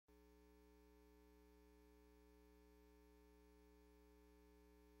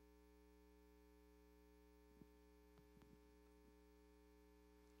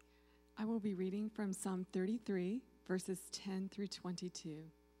will be reading from Psalm 33, verses 10 through 22.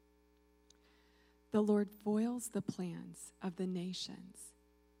 The Lord foils the plans of the nations.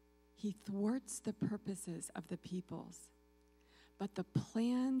 He thwarts the purposes of the peoples. But the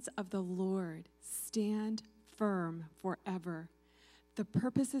plans of the Lord stand firm forever, the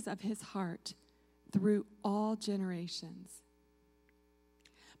purposes of his heart through all generations.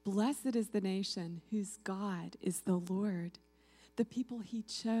 Blessed is the nation whose God is the Lord, the people he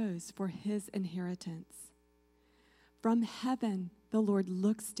chose for his inheritance. From heaven, the Lord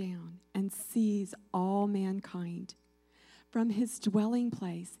looks down and sees all mankind. From his dwelling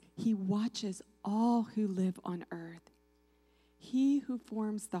place, he watches all who live on earth. He who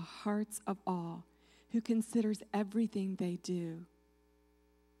forms the hearts of all, who considers everything they do.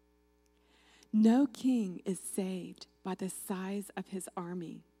 No king is saved by the size of his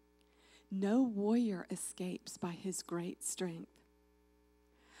army. No warrior escapes by his great strength.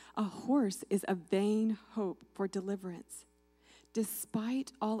 A horse is a vain hope for deliverance.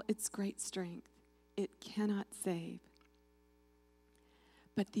 Despite all its great strength, it cannot save.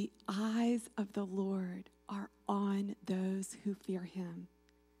 But the eyes of the Lord are on those who fear him,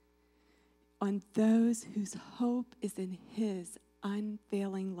 on those whose hope is in his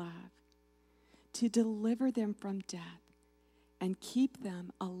unfailing love, to deliver them from death and keep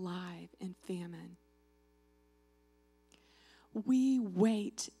them alive in famine. We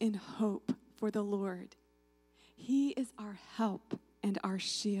wait in hope for the Lord. He is our help and our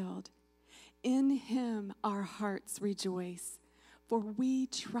shield. In him our hearts rejoice, for we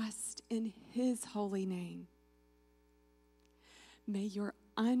trust in his holy name. May your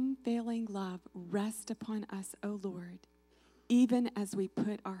unfailing love rest upon us, O Lord, even as we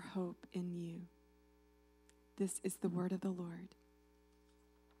put our hope in you. This is the word of the Lord.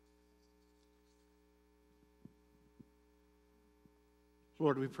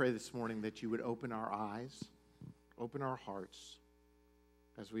 Lord, we pray this morning that you would open our eyes, open our hearts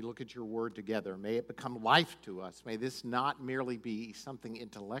as we look at your word together. May it become life to us. May this not merely be something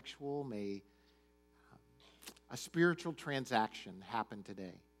intellectual. May a spiritual transaction happen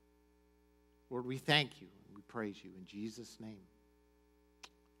today. Lord, we thank you and we praise you in Jesus' name.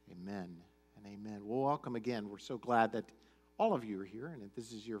 Amen and amen. Well, welcome again. We're so glad that all of you are here, and if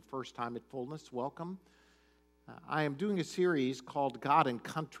this is your first time at Fullness, welcome. I am doing a series called God and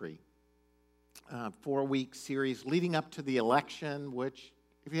Country, 4-week series leading up to the election, which,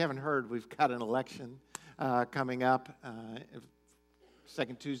 if you haven't heard, we've got an election coming up,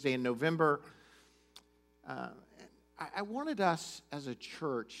 second Tuesday in November. I wanted us as a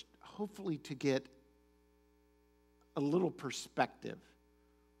church, hopefully, to get a little perspective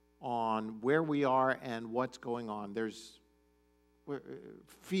on where we are and what's going on. There's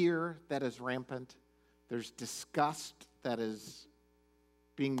fear that is rampant. There's disgust that is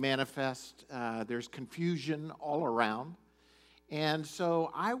being manifest. There's confusion all around. And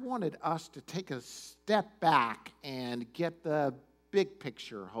so I wanted us to take a step back and get the big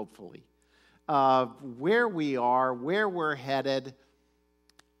picture, hopefully, of where we are, where we're headed,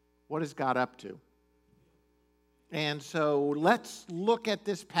 what is God up to. And so let's look at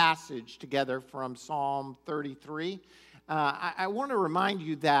this passage together from Psalm 33. I want to remind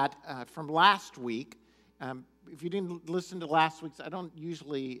you that from last week, if you didn't listen to last week's, I don't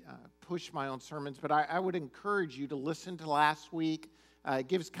usually push my own sermons, but I would encourage you to listen to last week. It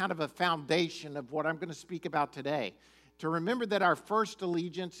gives kind of a foundation of what I'm going to speak about today. To remember that our first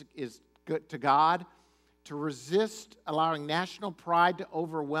allegiance is to God, to resist allowing national pride to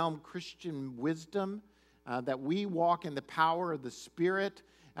overwhelm Christian wisdom, that we walk in the power of the Spirit,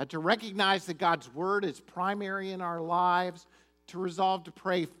 to recognize that God's Word is primary in our lives, to resolve to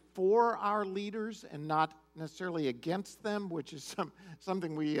pray for our leaders and not necessarily against them, which is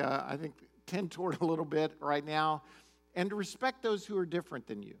something we, I think, tend toward a little bit right now, and to respect those who are different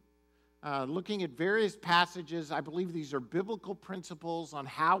than you. Looking at various passages, I believe these are biblical principles on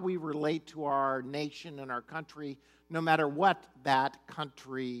how we relate to our nation and our country, no matter what that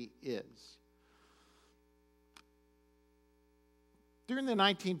country is. During the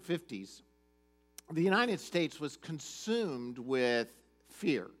 1950s, the United States was consumed with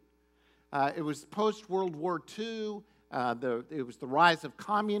fear. It was post-World War II. It was the rise of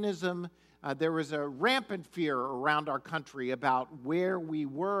communism. There was a rampant fear around our country about where we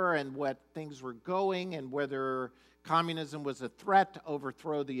were and what things were going and whether communism was a threat to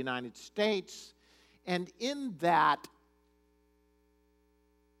overthrow the United States. And in that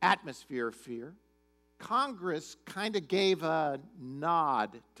atmosphere of fear, Congress kind of gave a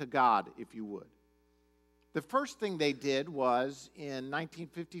nod to God, if you would. The first thing they did was, in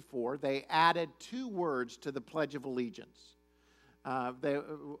 1954, they added 2 words to the Pledge of Allegiance.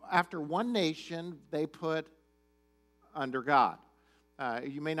 After one nation, they put under God.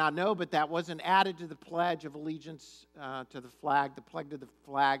 You may not know, but that wasn't added to the Pledge of Allegiance to the flag, the pledge to the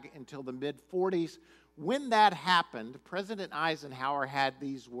flag, until the mid-40s. When that happened, President Eisenhower had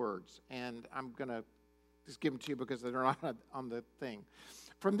these words, and I'm going to just give them to you because they're not on the thing.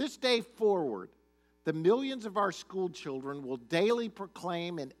 From this day forward, the millions of our school children will daily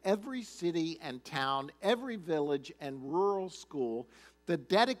proclaim in every city and town, every village and rural school, the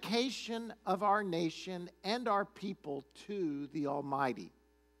dedication of our nation and our people to the Almighty.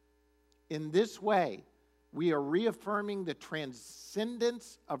 In this way, we are reaffirming the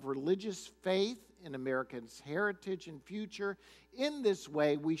transcendence of religious faith in Americans' heritage and future. In this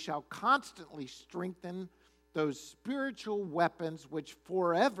way, we shall constantly strengthen those spiritual weapons which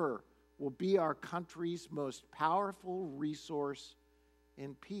forever will be our country's most powerful resource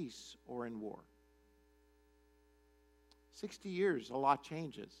in peace or in war. 60 years, a lot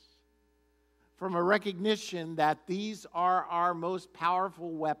changes. From a recognition that these are our most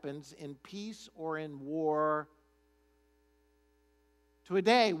powerful weapons in peace or in war, to a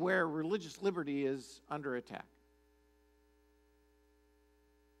day where religious liberty is under attack.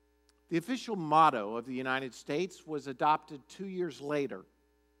 The official motto of the United States was adopted 2 years later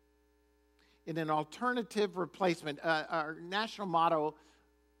in an alternative replacement. Our national motto,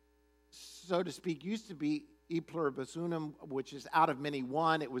 so to speak, used to be E pluribus unum, which is out of many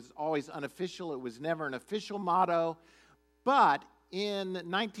one. It was always unofficial. It was never an official motto. But in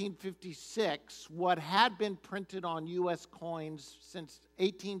 1956, what had been printed on U.S. coins since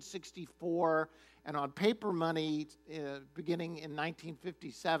 1864 and on paper money beginning in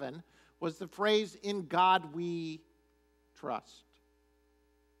 1957 was the phrase, "In God we trust."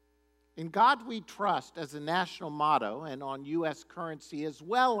 In God we trust as a national motto and on U.S. currency, as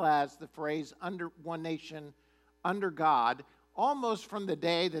well as the phrase "under one nation, under God," almost from the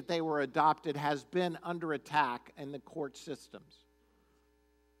day that they were adopted, has been under attack in the court systems.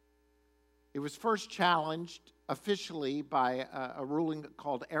 It was first challenged officially by a ruling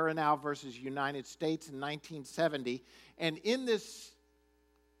called Aronow versus United States in 1970. And in this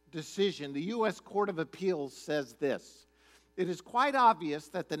decision, the U.S. Court of Appeals says this: "It is quite obvious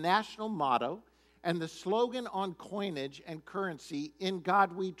that the national motto and the slogan on coinage and currency, 'In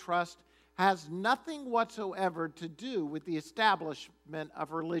God We Trust,' has nothing whatsoever to do with the establishment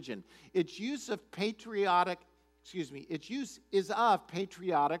of religion. Its use is of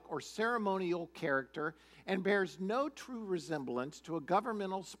patriotic or ceremonial character and bears no true resemblance to a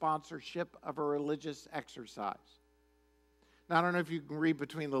governmental sponsorship of a religious exercise." Now, I don't know if you can read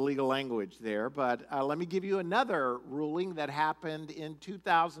between the legal language there, but let me give you another ruling that happened in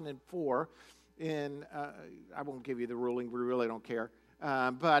 2004. I won't give you the ruling, we really don't care.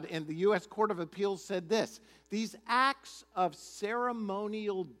 But in the U.S. Court of Appeals said this: "These acts of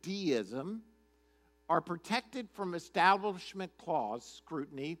ceremonial deism are protected from Establishment Clause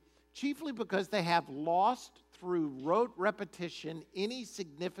scrutiny, chiefly because they have lost through rote repetition any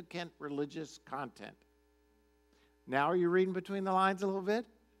significant religious content." Now, are you reading between the lines a little bit?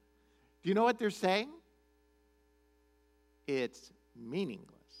 Do you know what they're saying? It's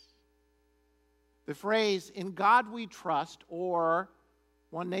meaningless. The phrase, "In God we trust," or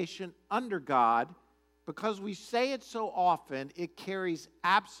 "one nation under God," because we say it so often, it carries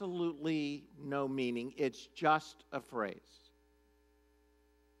absolutely no meaning. It's just a phrase.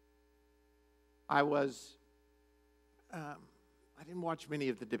 I didn't watch many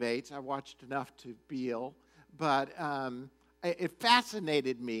of the debates. I watched enough to be ill. But it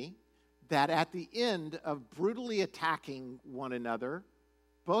fascinated me that at the end of brutally attacking one another,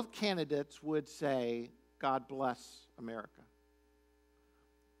 both candidates would say, "God bless America."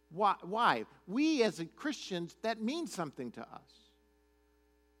 Why? We as Christians, that means something to us.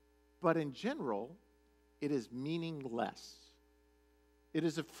 But in general, it is meaningless. It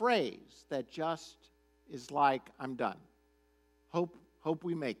is a phrase that just is like, "I'm done. Hope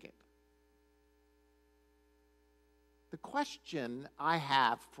we make it." The question I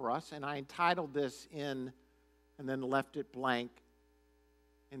have for us, and I entitled this and then left it blank,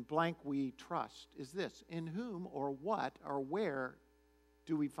 "In blank we trust," is this: in whom or what or where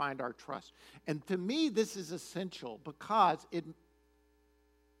do we find our trust? And to me, this is essential because it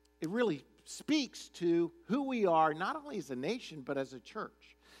really speaks to who we are, not only as a nation, but as a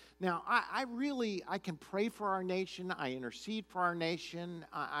church. Now, I can pray for our nation. I intercede for our nation.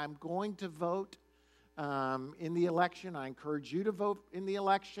 I'm going to vote in the election. I encourage you to vote in the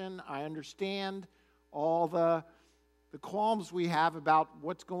election. I understand all the the qualms we have about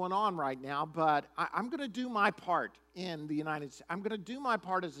what's going on right now, but I'm going to do my part in the United States. I'm going to do my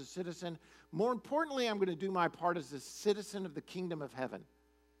part as a citizen. More importantly, I'm going to do my part as a citizen of the kingdom of heaven,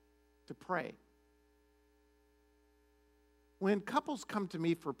 to pray. When couples come to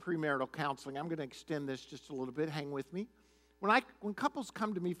me for premarital counseling, I'm going to extend this just a little bit. Hang with me. When couples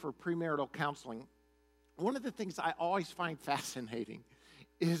come to me for premarital counseling, one of the things I always find fascinating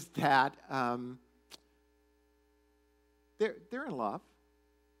is that they're in love.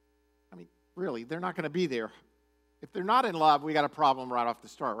 I mean, really, they're not going to be there. If they're not in love, we got a problem right off the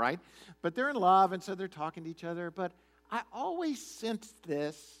start, right? But they're in love, and so they're talking to each other. But I always sense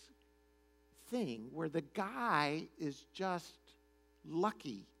this thing where the guy is just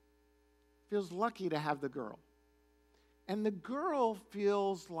lucky, feels lucky to have the girl. And the girl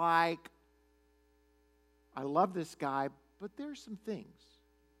feels like, I love this guy, but there's some things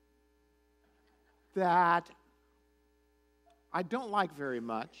that I don't like very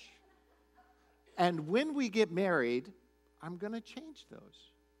much. And when we get married, I'm going to change those.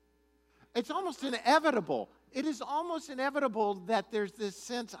 It's almost inevitable. It is almost inevitable that there's this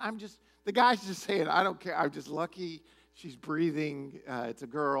sense, the guy's just saying, I don't care, I'm just lucky, she's breathing, it's a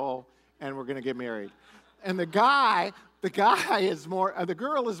girl, and we're going to get married. And the girl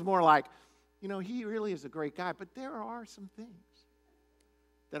is more like, he really is a great guy, but there are some things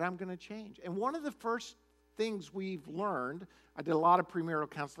that I'm going to change. And one of the first things we've learned, I did a lot of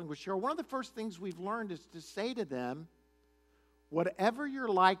premarital counseling with Cheryl, one of the first things we've learned is to say to them, whatever you're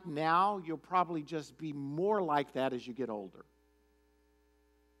like now, you'll probably just be more like that as you get older.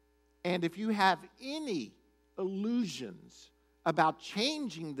 And if you have any illusions about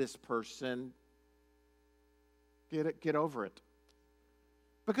changing this person, get over it.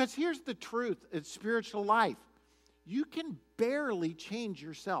 Because here's the truth, it's spiritual life. You can barely change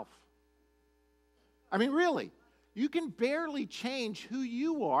yourself. I mean, really. You can barely change who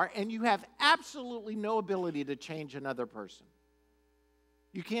you are, and you have absolutely no ability to change another person.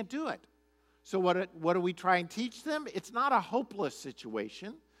 You can't do it. So what do we try and teach them? It's not a hopeless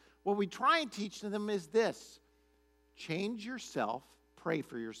situation. What we try and teach them is this: change yourself, pray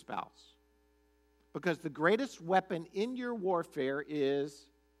for your spouse. Because the greatest weapon in your warfare is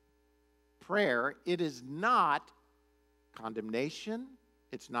prayer. It is not condemnation.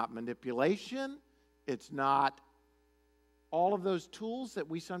 It's not manipulation. It's not all of those tools that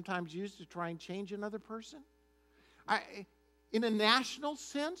we sometimes use to try and change another person. In a national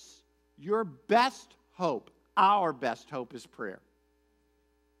sense, your best hope, our best hope, is prayer.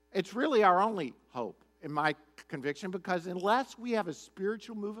 It's really our only hope, in my conviction, because unless we have a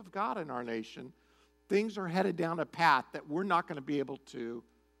spiritual move of God in our nation, things are headed down a path that we're not going to be able to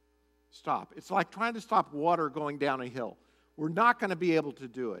stop. It's like trying to stop water going down a hill. We're not going to be able to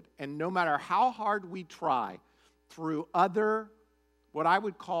do it. And no matter how hard we try, through other, what I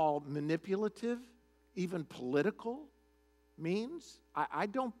would call manipulative, even political means,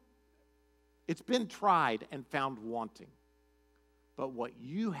 it's been tried and found wanting. But what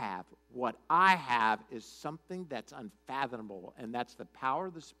you have, what I have, is something that's unfathomable, and that's the power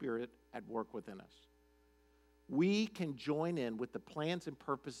of the Spirit at work within us. We can join in with the plans and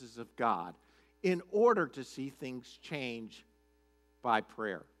purposes of God in order to see things change by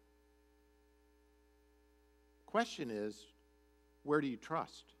prayer. Question is, where do you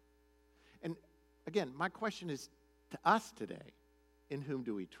trust? And again, my question is to us today, in whom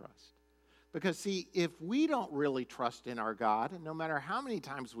do we trust? Because see, if we don't really trust in our God, and no matter how many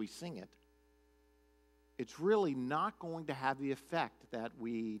times we sing it, it's really not going to have the effect that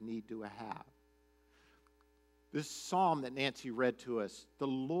we need to have. This psalm that Nancy read to us, the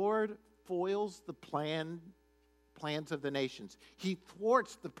Lord foils the plans of the nations. He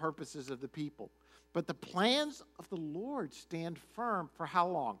thwarts the purposes of the people. But the plans of the Lord stand firm for how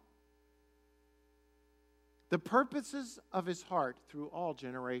long? The purposes of his heart through all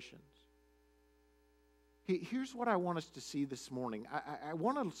generations. Here's what I want us to see this morning. I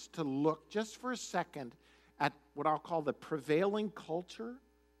want us to look just for a second at what I'll call the prevailing culture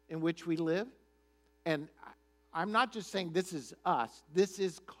in which we live. And I'm not just saying this is us. This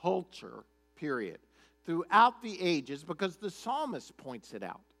is culture, period. Throughout the ages, because the psalmist points it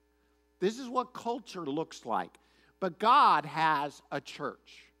out. This is what culture looks like. But God has a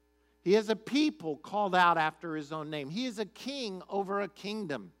church. He has a people called out after his own name. He is a king over a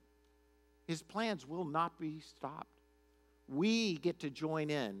kingdom. His plans will not be stopped. We get to join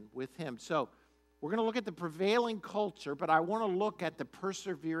in with him. So we're going to look at the prevailing culture, but I want to look at the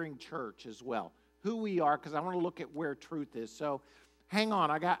persevering church as well. Who we are, because I want to look at where truth is. So hang on,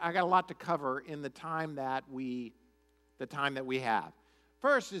 I got a lot to cover in the time that we have.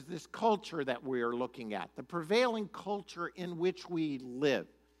 First is this culture that we are looking at, the prevailing culture in which we live.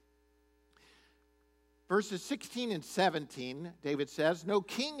 Verses 16 and 17, David says, "No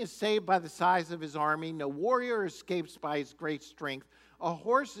king is saved by the size of his army. No warrior escapes by his great strength. A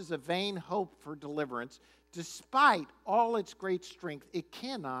horse is a vain hope for deliverance. Despite all its great strength, it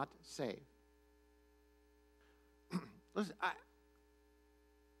cannot save." Listen,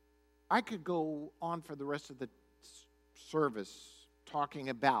 I could go on for the rest of the service talking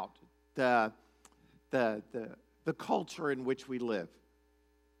about the culture in which we live.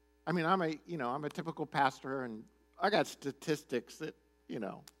 I mean, I'm a typical pastor, and I got statistics that,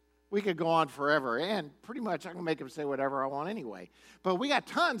 we could go on forever, and pretty much I can make them say whatever I want anyway. But we got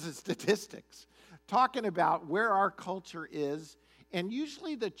tons of statistics talking about where our culture is, and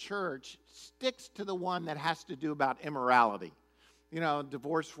usually the church sticks to the one that has to do about immorality.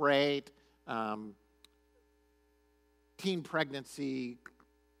 Divorce rate, teen pregnancy,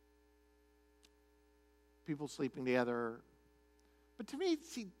 people sleeping together. But to me,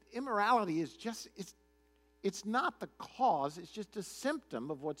 immorality is just, it's not the cause, it's just a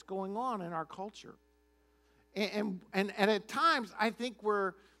symptom of what's going on in our culture. And at times, I think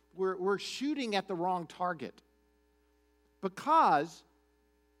we're shooting at the wrong target. Because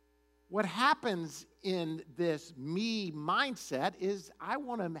what happens in this me mindset is I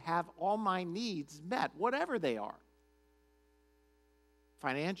want to have all my needs met, whatever they are.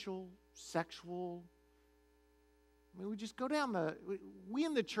 Financial, sexual. I mean, we just go down we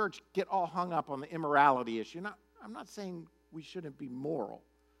in the church get all hung up on the immorality issue. Now, I'm not saying we shouldn't be moral.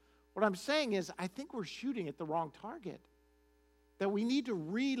 What I'm saying is I think we're shooting at the wrong target. That we need to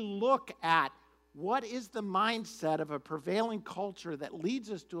re-look at what is the mindset of a prevailing culture that leads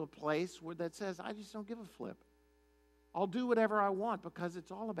us to a place that says, I just don't give a flip. I'll do whatever I want because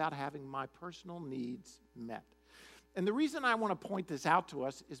it's all about having my personal needs met. And the reason I want to point this out to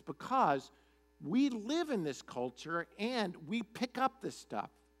us is because we live in this culture and we pick up this stuff.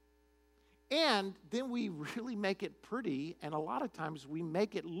 And then we really make it pretty, and a lot of times we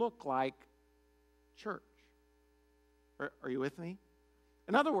make it look like church. Are you with me?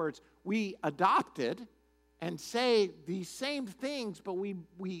 In other words, we adopt it and say these same things, but we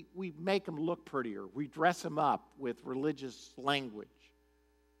make them look prettier. We dress them up with religious language.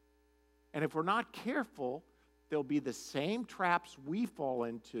 And if we're not careful, there'll be the same traps we fall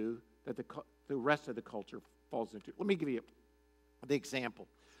into that the rest of the culture falls into. Let me give you the example.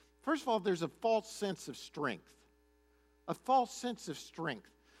 First of all, there's a false sense of strength. A false sense of strength.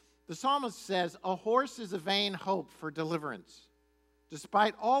 The psalmist says, "A horse is a vain hope for deliverance.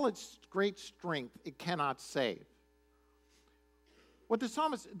 Despite all its great strength, it cannot save."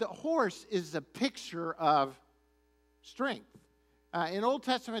 The horse is a picture of strength. In Old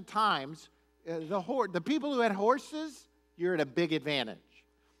Testament times, the people who had horses, you're at a big advantage.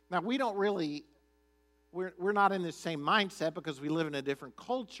 Now, we're not in the same mindset because we live in a different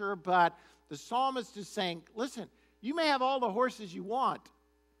culture, but the psalmist is saying, listen, you may have all the horses you want.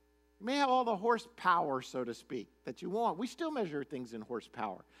 You may have all the horsepower, so to speak, that you want. We still measure things in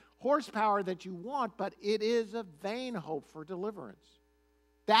horsepower. Horsepower that you want, but it is a vain hope for deliverance.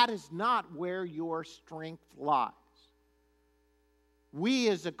 That is not where your strength lies. We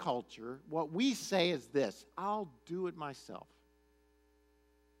as a culture, what we say is this: I'll do it myself.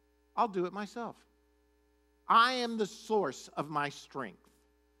 I'll do it myself. I am the source of my strength.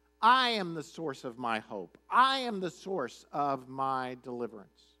 I am the source of my hope. I am the source of my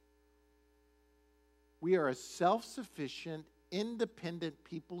deliverance. We are a self-sufficient, independent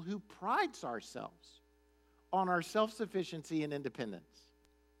people who prides ourselves on our self-sufficiency and independence.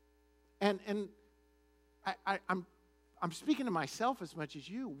 And I'm speaking to myself as much as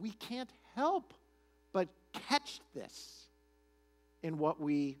you. We can't help but catch this in what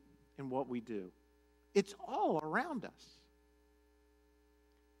we do. It's all around us.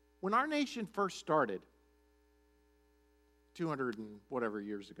 When our nation first started, 200 and whatever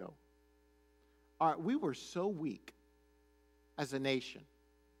years ago, we were so weak as a nation.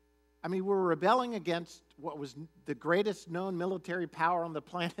 I mean, we were rebelling against what was the greatest known military power on the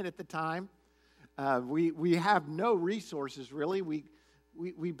planet at the time. We have no resources, really.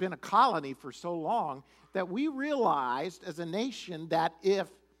 We've been a colony for so long that we realized as a nation that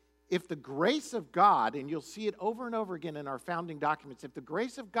if the grace of God, and you'll see it over and over again in our founding documents, if the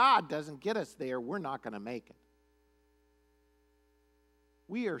grace of God doesn't get us there, we're not going to make it.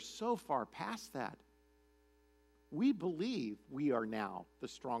 We are so far past that. We believe we are now the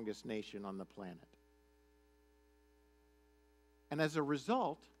strongest nation on the planet. And as a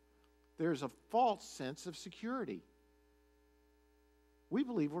result, there's a false sense of security. We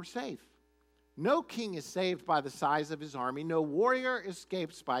believe we're safe. No king is saved by the size of his army. No warrior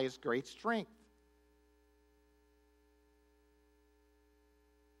escapes by his great strength.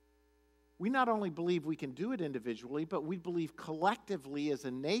 We not only believe we can do it individually, but we believe collectively as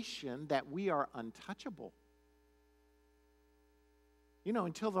a nation that we are untouchable. You know,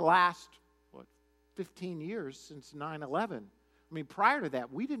 until the last, 15 years since 9/11, I mean, prior to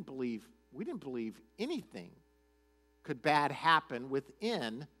that, we didn't believe anything could bad happen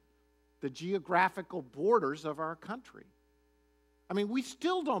within the geographical borders of our country. I mean, we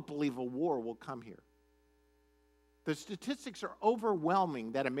still don't believe a war will come here. The statistics are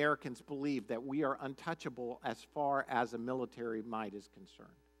overwhelming that Americans believe that we are untouchable as far as a military might is concerned.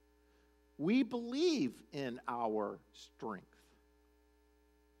 We believe in our strength.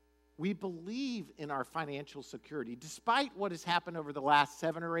 We believe in our financial security. Despite what has happened over the last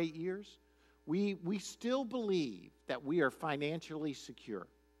 7 or 8 years, we still believe that we are financially secure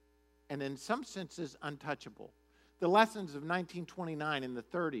and in some senses untouchable. The lessons of 1929 and the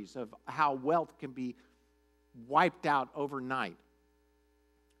 30s of how wealth can be wiped out overnight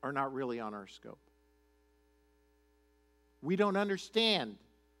are not really on our scope. We don't understand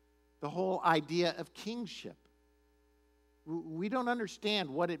the whole idea of kingship. We don't understand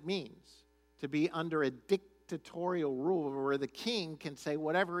what it means to be under a dictatorial rule where the king can say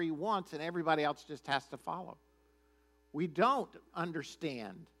whatever he wants and everybody else just has to follow. We don't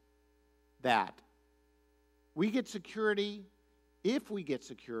understand that. We get security, if we get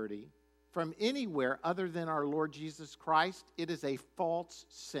security, from anywhere other than our Lord Jesus Christ, it is a false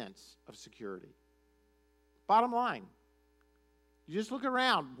sense of security. Bottom line, you just look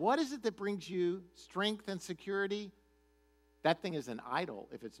around. What is it that brings you strength and security? That thing is an idol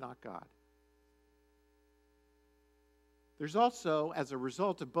if it's not God. There's also, as a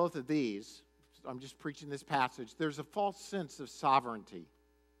result of both of these, I'm just preaching this passage, there's a false sense of sovereignty.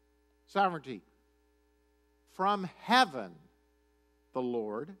 Sovereignty. From heaven, the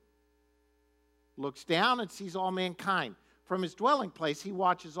Lord looks down and sees all mankind. From his dwelling place, he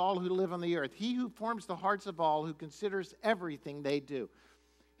watches all who live on the earth. He who forms the hearts of all, who considers everything they do.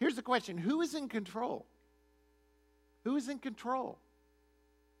 Here's the question. Who is in control? Who is in control?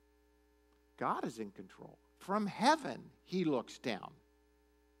 God is in control. From heaven, he looks down.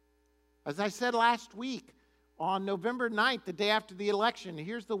 As I said last week, on November 9th, the day after the election,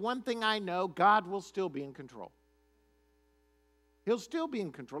 here's the one thing I know, God will still be in control. He'll still be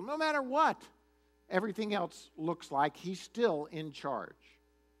in control, no matter what everything else looks like, he's still in charge.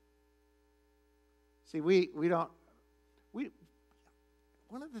 See, one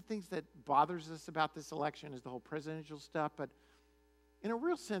of the things that bothers us about this election is the whole presidential stuff, but in a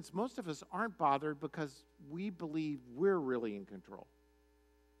real sense, most of us aren't bothered because we believe we're really in control.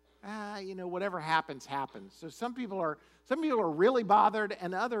 Whatever happens, happens. So some people are really bothered,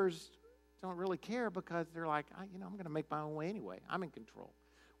 and others don't really care because they're like, I'm going to make my own way anyway. I'm in control.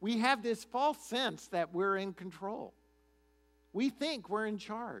 We have this false sense that we're in control. We think we're in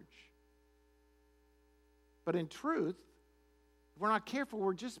charge. But in truth, if we're not careful,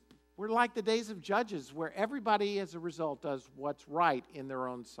 we're like the days of Judges, where everybody as a result does what's right in their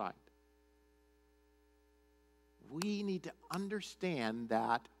own sight. We need to understand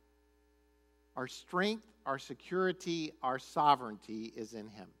that our strength, our security, our sovereignty is in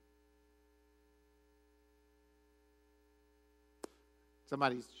him.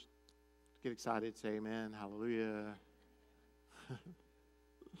 Somebody get excited, say amen, hallelujah.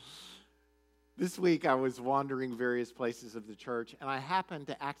 This week I was wandering various places of the church, and I happened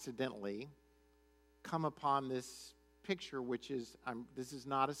to accidentally come upon this picture, which is, this is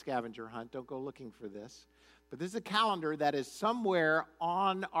not a scavenger hunt, don't go looking for this, but this is a calendar that is somewhere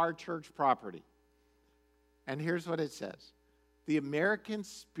on our church property. And here's what it says. The American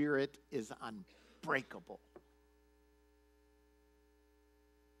spirit is unbreakable.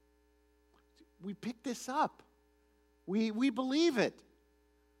 We picked this up. We believe it.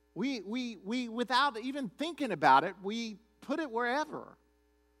 We without even thinking about it, we put it wherever.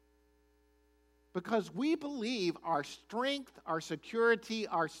 Because we believe our strength, our security,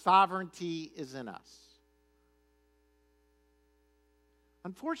 our sovereignty is in us.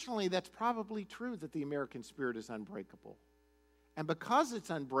 Unfortunately, that's probably true that the American spirit is unbreakable. And because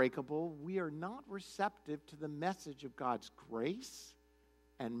it's unbreakable, we are not receptive to the message of God's grace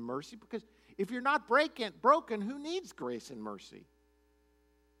and mercy. Because if you're not broken, who needs grace and mercy?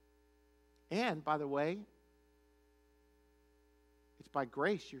 And, by the way, it's by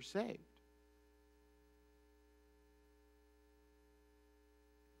grace you're saved.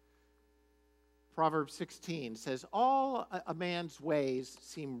 Proverbs 16 says, all a man's ways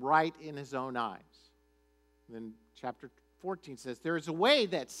seem right in his own eyes. And then chapter 14 says, there is a way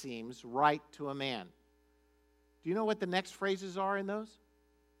that seems right to a man. Do you know what the next phrases are in those?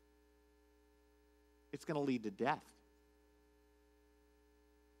 It's going to lead to death.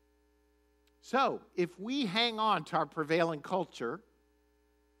 So, if we hang on to our prevailing culture,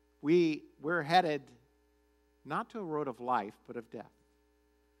 we're headed not to a road of life, but of death.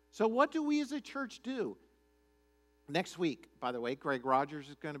 So what do we as a church do? Next week, by the way, Greg Rogers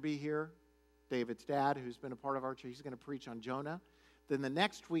is going to be here. David's dad, who's been a part of our church, he's going to preach on Jonah. Then the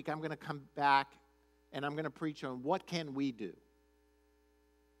next week, I'm going to come back and I'm going to preach on what can we do.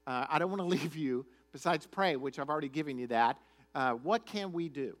 I don't want to leave you, besides pray, which I've already given you that. What can we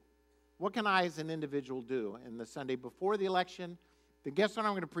do? What can I as an individual do in the Sunday before the election? Then guess what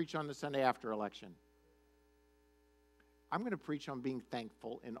I'm going to preach on the Sunday after election? I'm going to preach on being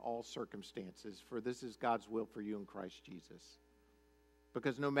thankful in all circumstances, for this is God's will for you in Christ Jesus.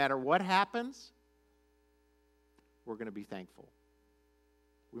 Because no matter what happens, we're going to be thankful.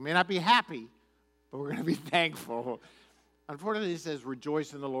 We may not be happy, but we're going to be thankful. Unfortunately, it says,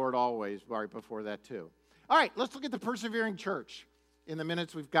 rejoice in the Lord always, right before that too. All right, let's look at the persevering church in the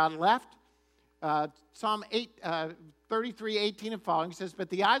minutes we've got left. Psalm 33, 18 and following says, but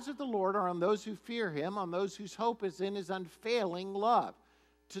the eyes of the Lord are on those who fear him, on those whose hope is in his unfailing love,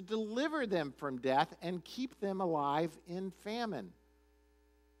 to deliver them from death and keep them alive in famine.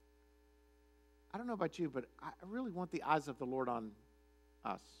 I don't know about you, but I really want the eyes of the Lord on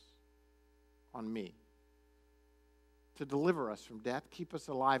us, on me, to deliver us from death, keep us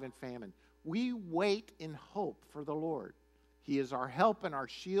alive in famine. We wait in hope for the Lord. He is our help and our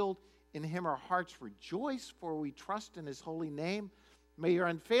shield. In him our hearts rejoice, for we trust in his holy name. May your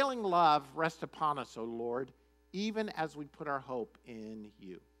unfailing love rest upon us, O Lord, even as we put our hope in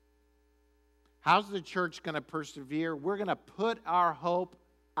you. How's the church going to persevere? We're going to put our hope,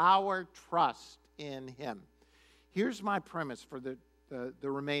 our trust in him. Here's my premise for the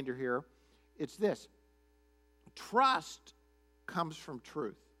remainder here. It's this. Trust comes from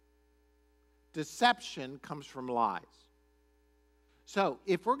truth. Deception comes from lies. So,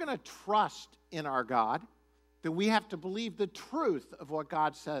 if we're going to trust in our God, then we have to believe the truth of what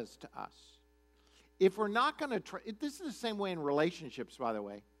God says to us. If we're not going to trust, this is the same way in relationships, by the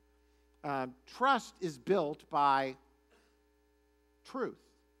way. Trust is built by truth.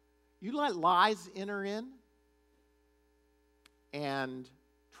 You let lies enter in, and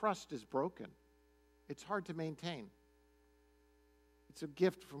trust is broken. It's hard to maintain. It's a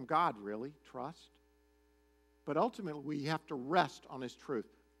gift from God, really, trust. But ultimately, we have to rest on his truth.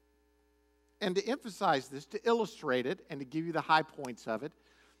 And to emphasize this, to illustrate it, and to give you the high points of it,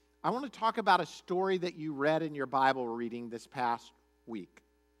 I want to talk about a story that you read in your Bible reading this past week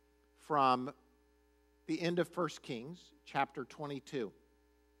from the end of 1 Kings, chapter 22.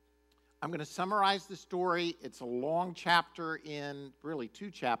 I'm going to summarize the story. It's a long chapter in, really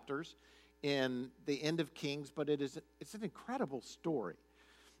 2 chapters in the end of Kings, but it's an incredible story.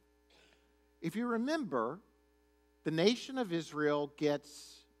 If you remember, the nation of Israel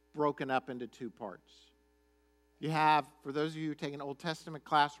gets broken up into 2 parts. You have, for those of you who are taking an Old Testament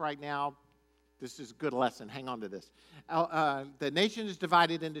class right now, this is a good lesson. Hang on to this. The nation is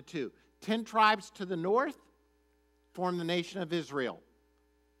divided into 2. 10 tribes to the north form the nation of Israel.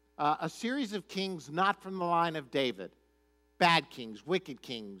 A series of kings not from the line of David. Bad kings, wicked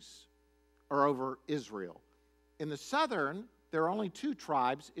kings are over Israel. In the southern, there are only 2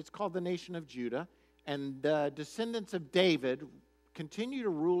 tribes. It's called the nation of Judah. And the descendants of David continue to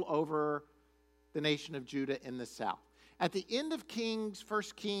rule over the nation of Judah in the south. At the end of Kings, 1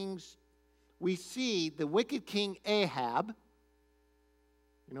 Kings, we see the wicked king Ahab.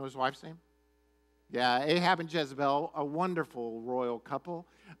 You know his wife's name? Yeah, Ahab and Jezebel, a wonderful royal couple,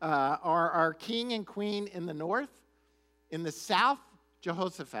 are our king and queen in the north. In the south,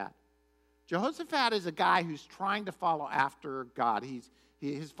 Jehoshaphat. Jehoshaphat is a guy who's trying to follow after God.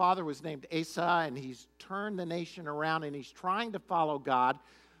 His father was named Asa, and he's turned the nation around, and he's trying to follow God.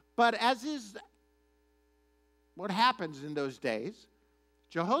 But as is what happens in those days,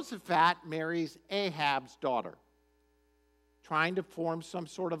 Jehoshaphat marries Ahab's daughter, trying to form some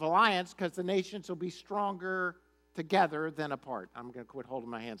sort of alliance because the nations will be stronger together than apart. I'm going to quit holding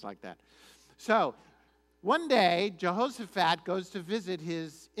my hands like that. So one day, Jehoshaphat goes to visit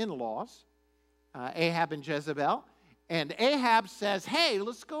his in-laws, Ahab and Jezebel, and Ahab says, hey,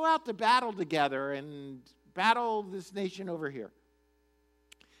 let's go out to battle together and battle this nation over here.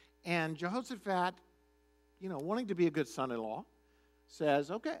 And Jehoshaphat, wanting to be a good son-in-law,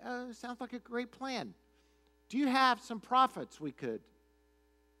 says, okay, sounds like a great plan. Do you have some prophets we could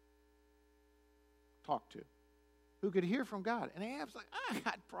talk to who could hear from God? And Ahab's like, I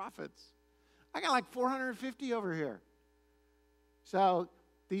got prophets. I got like 450 over here. So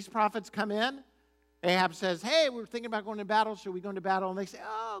these prophets come in. Ahab says, hey, we're thinking about going to battle. Should we go into battle? And they say,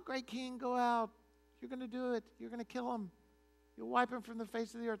 oh, great king, go out. You're going to do it. You're going to kill him. You'll wipe him from the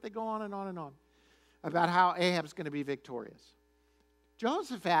face of the earth. They go on and on and on about how Ahab's going to be victorious.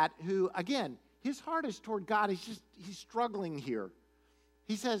 Jehoshaphat, who, again, his heart is toward God. He's struggling here.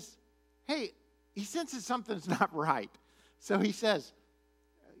 He says, hey, he senses something's not right. So he says,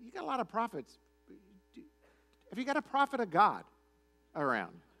 you got a lot of prophets. Have you got a prophet of God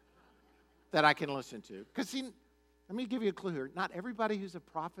around that I can listen to? Because see, let me give you a clue here. Not everybody who's a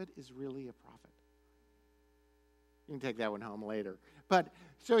prophet is really a prophet. You can take that one home later. But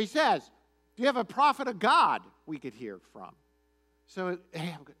so he says, do you have a prophet of God we could hear from? So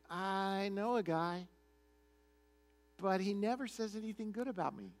I know a guy, but he never says anything good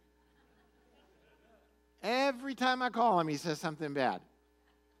about me. Every time I call him, he says something bad.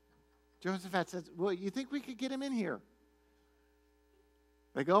 Jehoshaphat says, well, you think we could get him in here?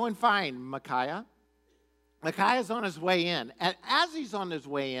 They go and find Micaiah. Micaiah's on his way in. And as he's on his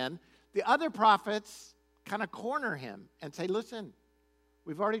way in, the other prophets kind of corner him and say, listen,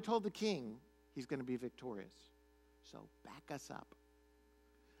 we've already told the king he's going to be victorious. So back us up.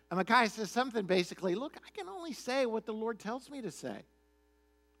 And Micaiah says something basically, look, I can only say what the Lord tells me to say.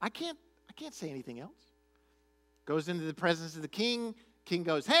 I can't say anything else. Goes into the presence of the king. King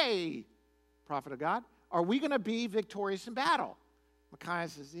goes, hey, prophet of God, are we going to be victorious in battle? Micaiah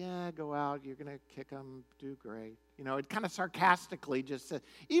says, yeah, go out. You're going to kick them. Do great. You know, it kind of sarcastically just says,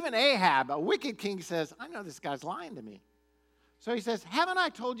 even Ahab, a wicked king, says, I know this guy's lying to me. So he says, haven't I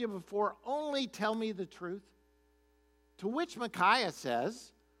told you before, only tell me the truth? To which Micaiah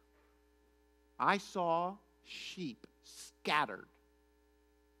says, I saw sheep scattered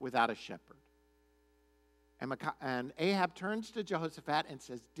without a shepherd. And Ahab turns to Jehoshaphat and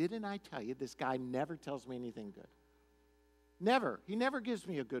says, didn't I tell you this guy never tells me anything good? Never. He never gives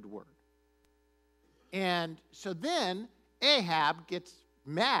me a good word. And so then Ahab gets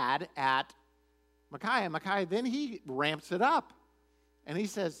mad at Micaiah. Micaiah, then he ramps it up. And he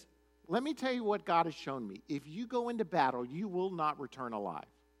says, let me tell you what God has shown me. If you go into battle, you will not return alive.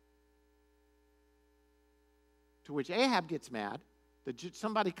 To which Ahab gets mad.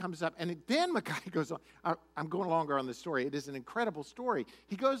 Somebody comes up, and then Micaiah goes on. I'm going longer on this story. It is an incredible story.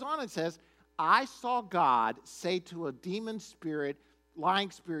 He goes on and says, I saw God say to a demon spirit, lying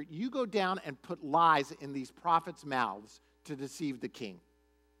spirit, you go down and put lies in these prophets' mouths to deceive the king.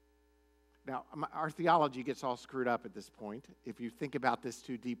 Now, our theology gets all screwed up at this point, if you think about this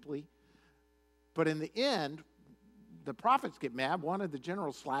too deeply. But in the end, the prophets get mad. One of the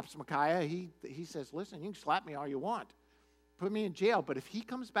generals slaps Micaiah. He says, listen, you can slap me all you want. Put me in jail, but if he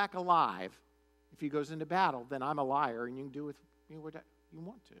comes back alive, if he goes into battle, then I'm a liar, and you can do with me what you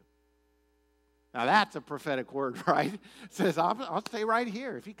want to. Now, that's a prophetic word, right? It says, I'll stay right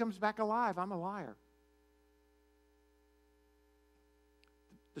here. If he comes back alive, I'm a liar.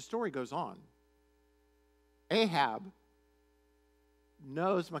 The story goes on. Ahab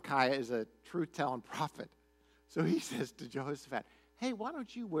knows Micaiah is a truth-telling prophet. So he says to Jehoshaphat, hey, why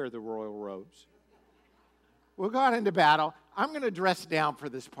don't you wear the royal robes? We'll go out into battle. I'm going to dress down for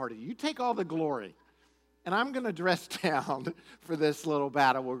this party. You take all the glory. And I'm going to dress down for this little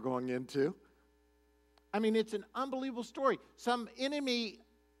battle we're going into. I mean, it's an unbelievable story. Some enemy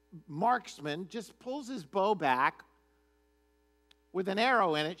marksman just pulls his bow back with an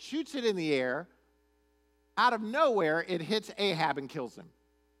arrow in it, shoots it in the air. Out of nowhere, it hits Ahab and kills him.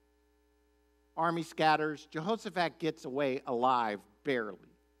 Army scatters. Jehoshaphat gets away alive, barely.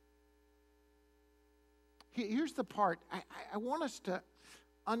 Here's the part. I want us to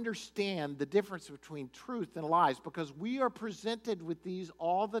understand the difference between truth and lies, because we are presented with these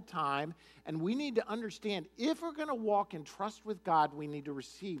all the time, and we need to understand if we're going to walk in trust with God, we need to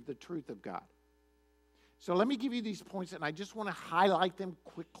receive the truth of God. So let me give you these points, and I just want to highlight them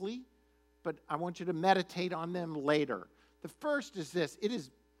quickly, but I want you to meditate on them later. The first is this: it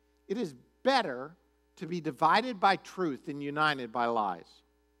is better to be divided by truth than united by lies.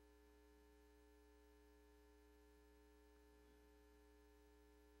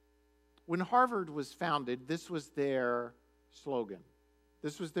 When Harvard was founded, this was their slogan.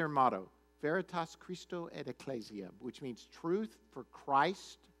 This was their motto: Veritas Christo et Ecclesia, which means truth for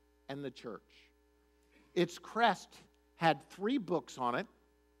Christ and the church. Its crest had 3 books on it.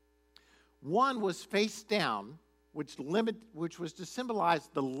 One was face down, which was to symbolize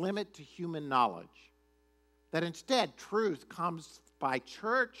the limit to human knowledge. That instead, truth comes by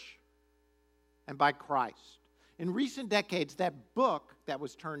church and by Christ. In recent decades, that book that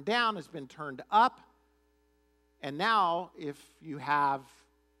was turned down has been turned up. And now, if you have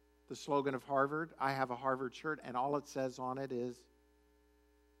the slogan of Harvard, I have a Harvard shirt, and all it says on it is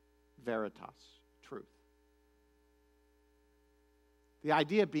veritas, truth. The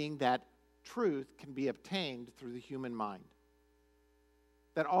idea being that truth can be obtained through the human mind.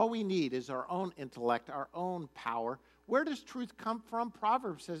 That all we need is our own intellect, our own power. Where does truth come from?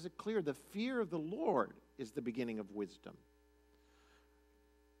 Proverbs says it clear. The fear of the Lord is the beginning of wisdom.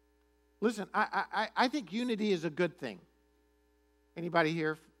 Listen, I think unity is a good thing. Anybody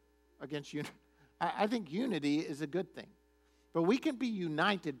here against unity? I think unity is a good thing. But we can be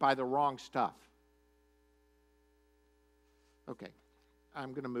united by the wrong stuff. Okay,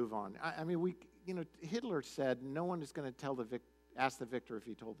 I'm going to move on. I mean, Hitler said no one is going to ask the victor if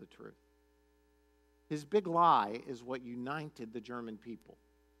he told the truth. His big lie is what united the German people.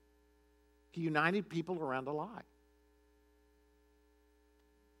 He united people around a lie.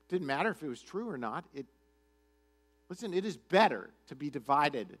 Didn't matter if it was true or not. Listen, it is better to be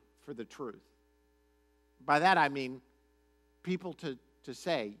divided for the truth. By that I mean people to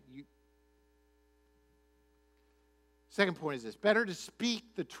say. Second point is this: better to speak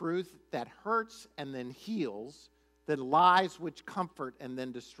the truth that hurts and then heals than lies which comfort and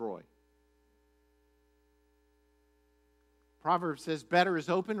then destroy. Proverbs says, better is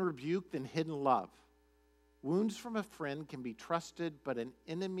open rebuke than hidden love. Wounds from a friend can be trusted, but an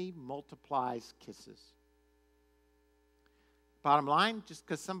enemy multiplies kisses. Bottom line, just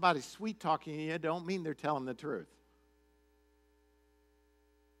because somebody's sweet-talking you don't mean they're telling the truth.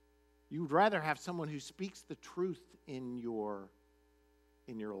 You'd rather have someone who speaks the truth in your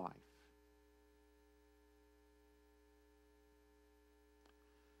life.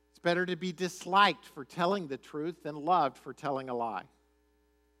 It's better to be disliked for telling the truth than loved for telling a lie.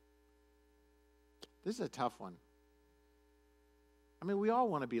 This is a tough one. I mean, we all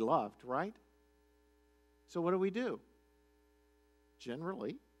want to be loved, right? So what do?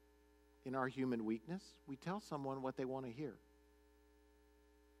 Generally, in our human weakness, we tell someone what they want to hear.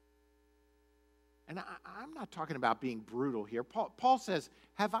 And I'm not talking about being brutal here. Paul says,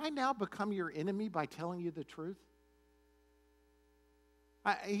 have I now become your enemy by telling you the truth?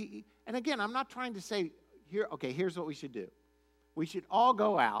 And again, I'm not trying to say, here's what we should do. We should all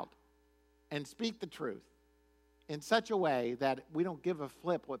go out and speak the truth in such a way that we don't give a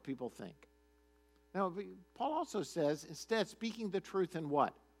flip what people think. Now, Paul also says, instead, speaking the truth in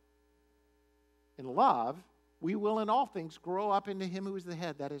what? In love, we will in all things grow up into him who is the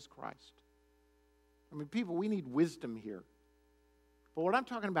head, that is Christ. I mean, people, we need wisdom here. But what I'm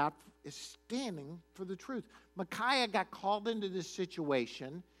talking about is standing for the truth. Micaiah got called into this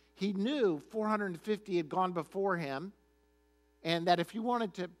situation. He knew 450 had gone before him, and that if he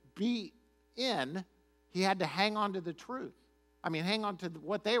wanted to be in, he had to hang on to the truth. I mean, hang on to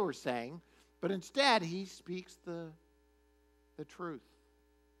what they were saying, but instead he speaks the truth.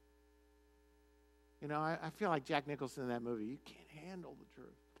 You know, I feel like Jack Nicholson in that movie. You can't handle the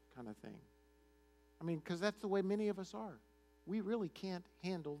truth kind of thing. I mean, because that's the way many of us are. We really can't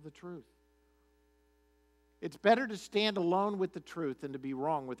handle the truth. It's better to stand alone with the truth than to be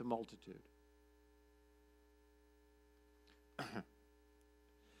wrong with the multitude.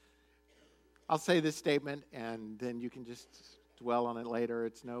 I'll say this statement, and then you can just dwell on it later.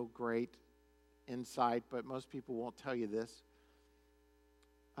 It's no great insight, but most people won't tell you this.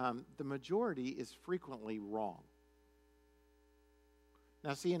 The majority is frequently wrong.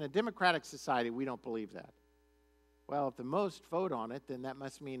 Now, see, in a democratic society, we don't believe that. Well, if the most vote on it, then that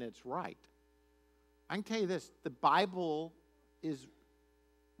must mean it's right. I can tell you this, the Bible is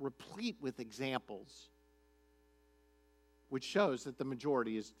replete with examples which shows that the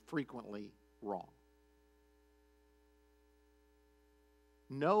majority is frequently wrong.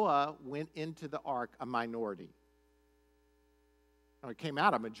 Noah went into the ark a minority. He came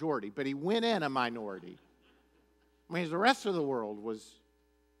out a majority, but he went in a minority. I mean, the rest of the world was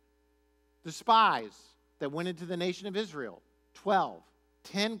the spies that went into the nation of Israel. 12.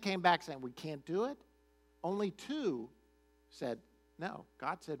 10 came back saying, we can't do it. Only 2 said, no,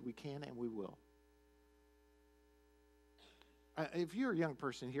 God said we can and we will. If you're a young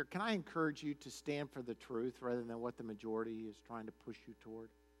person here, can I encourage you to stand for the truth rather than what the majority is trying to push you toward?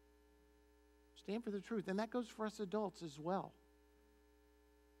 Stand for the truth. And that goes for us adults as well.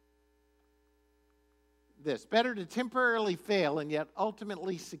 This, better to temporarily fail and yet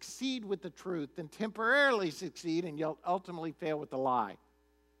ultimately succeed with the truth than temporarily succeed and yet ultimately fail with the lie.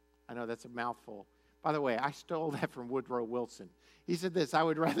 I know that's a mouthful. By the way, I stole that from Woodrow Wilson. He said this, I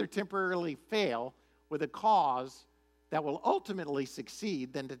would rather temporarily fail with a cause that will ultimately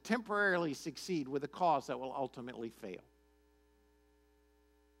succeed than to temporarily succeed with a cause that will ultimately fail.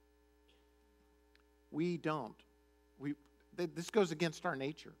 We don't. This goes against our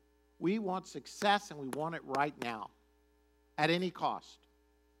nature. We want success and we want it right now, at any cost.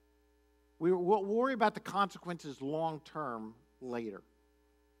 We'll worry about the consequences long term later.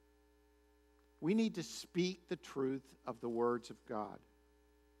 We need to speak the truth of the words of God.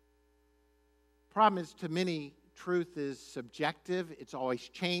 Problem is, to many, truth is subjective. It's always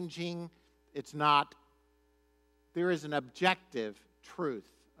changing. There is an objective truth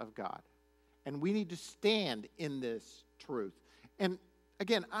of God. And we need to stand in this truth. And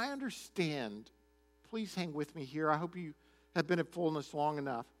again, I understand. Please hang with me here. I hope you have been at fullness long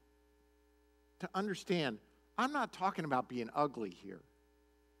enough to understand. I'm not talking about being ugly here.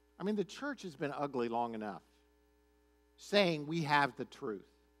 I mean, the church has been ugly long enough, saying we have the truth.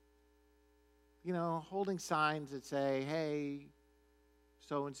 You know, holding signs that say, hey,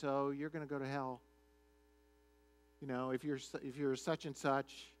 so-and-so, you're going to go to hell. You know, if you're such and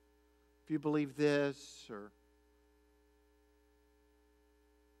such, if you believe this, or...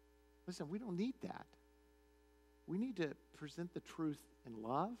 Listen, we don't need that. We need to present the truth in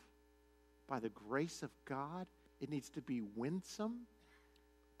love, by the grace of God. It needs to be winsome.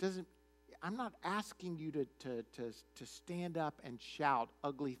 I'm not asking you to stand up and shout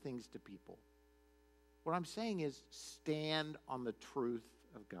ugly things to people. What I'm saying is stand on the truth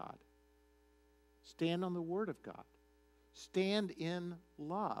of God. Stand on the Word of God. Stand in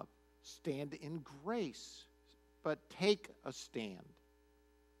love. Stand in grace. But take a stand.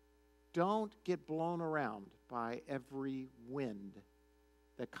 Don't get blown around by every wind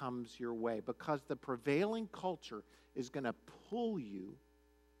that comes your way, because the prevailing culture is going to pull you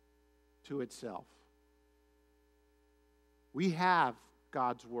to itself. We have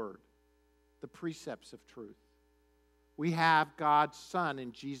God's Word, the precepts of truth. We have God's Son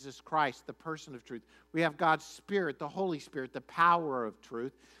in Jesus Christ, the person of truth. We have God's Spirit, the Holy Spirit, the power of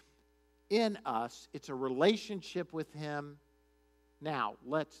truth. In us, it's a relationship with Him. Now,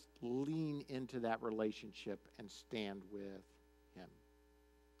 let's lean into that relationship and stand with Him.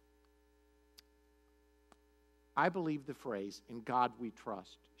 I believe the phrase, "in God we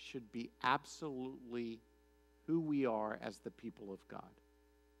trust," should be absolutely who we are as the people of God.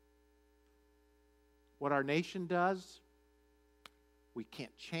 What our nation does, we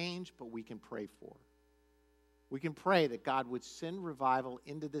can't change, but we can pray for. We can pray that God would send revival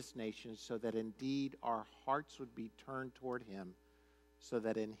into this nation so that indeed our hearts would be turned toward Him, so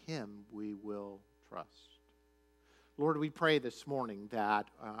that in Him we will trust. Lord, we pray this morning that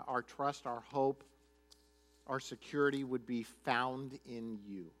our trust, our hope, our security would be found in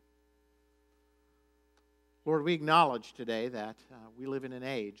You. Lord, we acknowledge today that we live in an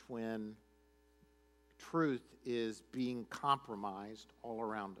age when truth is being compromised all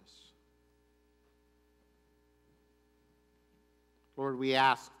around us. Lord, we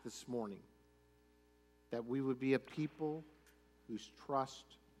ask this morning that we would be a people whose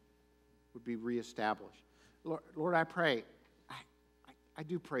trust would be reestablished. Lord, I pray, I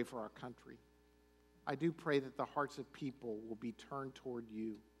do pray for our country. I do pray that the hearts of people will be turned toward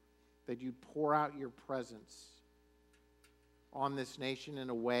You, that You pour out Your presence on this nation in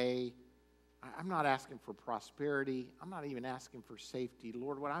a way. I'm not asking for prosperity. I'm not even asking for safety.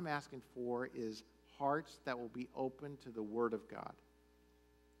 Lord, what I'm asking for is hearts that will be open to the Word of God,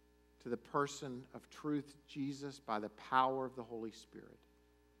 to the person of truth, Jesus, by the power of the Holy Spirit.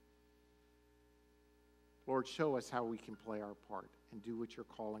 Lord, show us how we can play our part and do what You're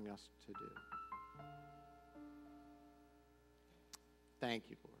calling us to do. Thank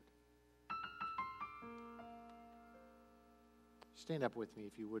You, Lord. Stand up with me,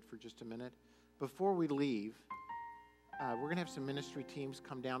 if you would, for just a minute. Before we leave, we're going to have some ministry teams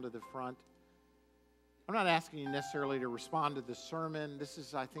come down to the front. I'm not asking you necessarily to respond to the sermon. This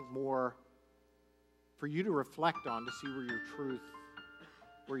is, I think, more for you to reflect on, to see where your truth,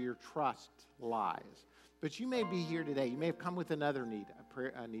 where your trust lies. But you may be here today. You may have come with another need,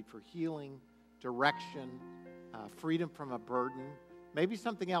 a need for healing, direction, freedom from a burden. Maybe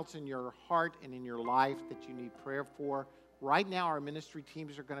something else in your heart and in your life that you need prayer for. Right now, our ministry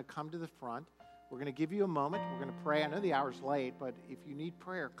teams are going to come to the front. We're going to give you a moment. We're going to pray. I know the hour's late, but if you need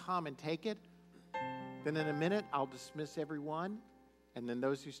prayer, come and take it. Then in a minute, I'll dismiss everyone. And then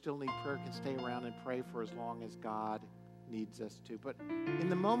those who still need prayer can stay around and pray for as long as God needs us to. But in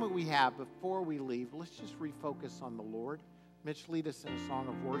the moment we have before we leave, let's just refocus on the Lord. Mitch, lead us in a song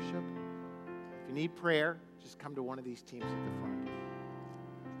of worship. If you need prayer, just come to one of these teams at the front.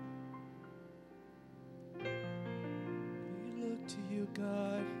 We look to You,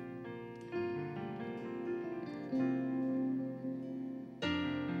 God.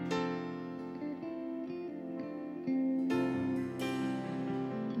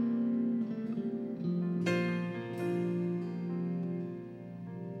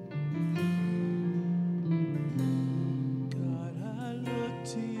 God, I look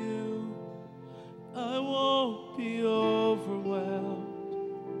to You.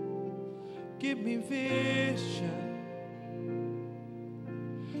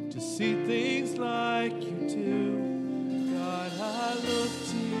 to see things like you do. God, I look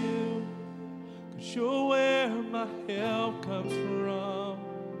to you, 'cause you're where my help comes from.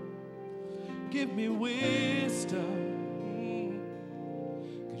 Give me wisdom,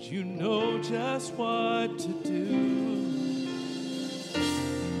 'cause you know just what to do.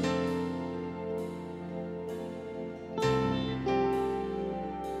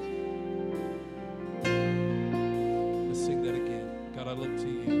 I look to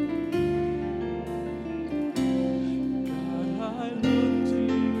you. God, I look to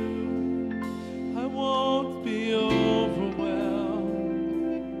you. I won't be overwhelmed.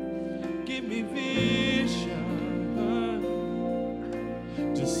 Give me vision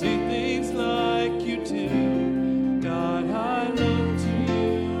to see things like you do. God, I look to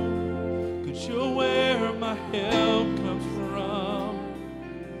you, 'cause you're where my help comes from.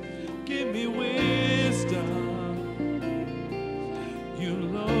 Give me wisdom. You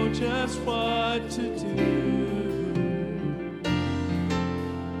know just what to do.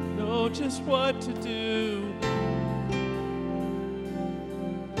 Know just what to do.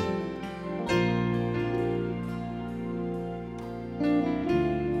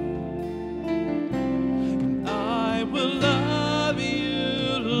 And I will love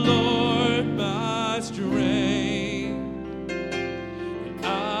you, Lord, my strength. And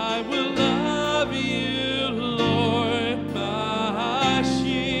I will love you, Lord, my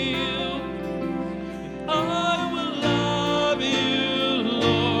shield. And I will love you,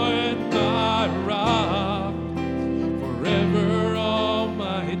 Lord, my rock. Forever all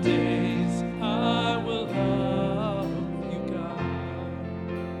my days I will love you, God.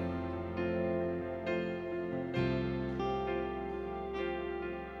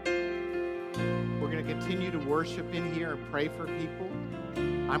 We're going to continue to worship in here and pray for people.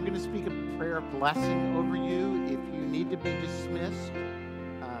 I'm going to speak a prayer of blessing over you. If you need to be dismissed,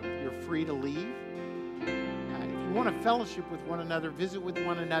 you're free to leave. If you want to fellowship with one another, visit with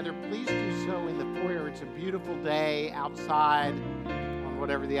one another, please do so in the foyer. It's a beautiful day outside on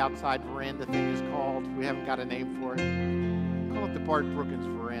whatever the outside veranda thing is called. We haven't got a name for it. Call it the Bart Brookins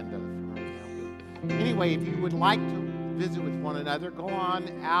Veranda for right now. But anyway, if you would like to visit with one another, go on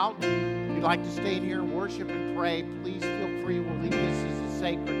out. If you'd like to stay in here and worship and pray, please feel free. We'll leave this as a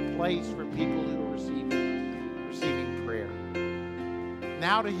sacred place for people who are receiving prayer.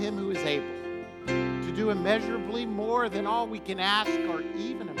 Now to him who is able to do immeasurably more than all we can ask or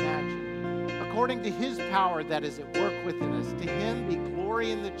even imagine, according to his power that is at work within us. To him be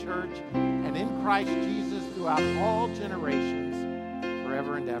glory in the church and in Christ Jesus throughout all generations,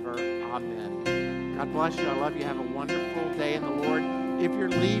 forever and ever. Amen. God bless you. I love you. Have a wonderful day in the Lord. If you're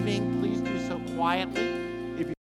leaving, please do so quietly.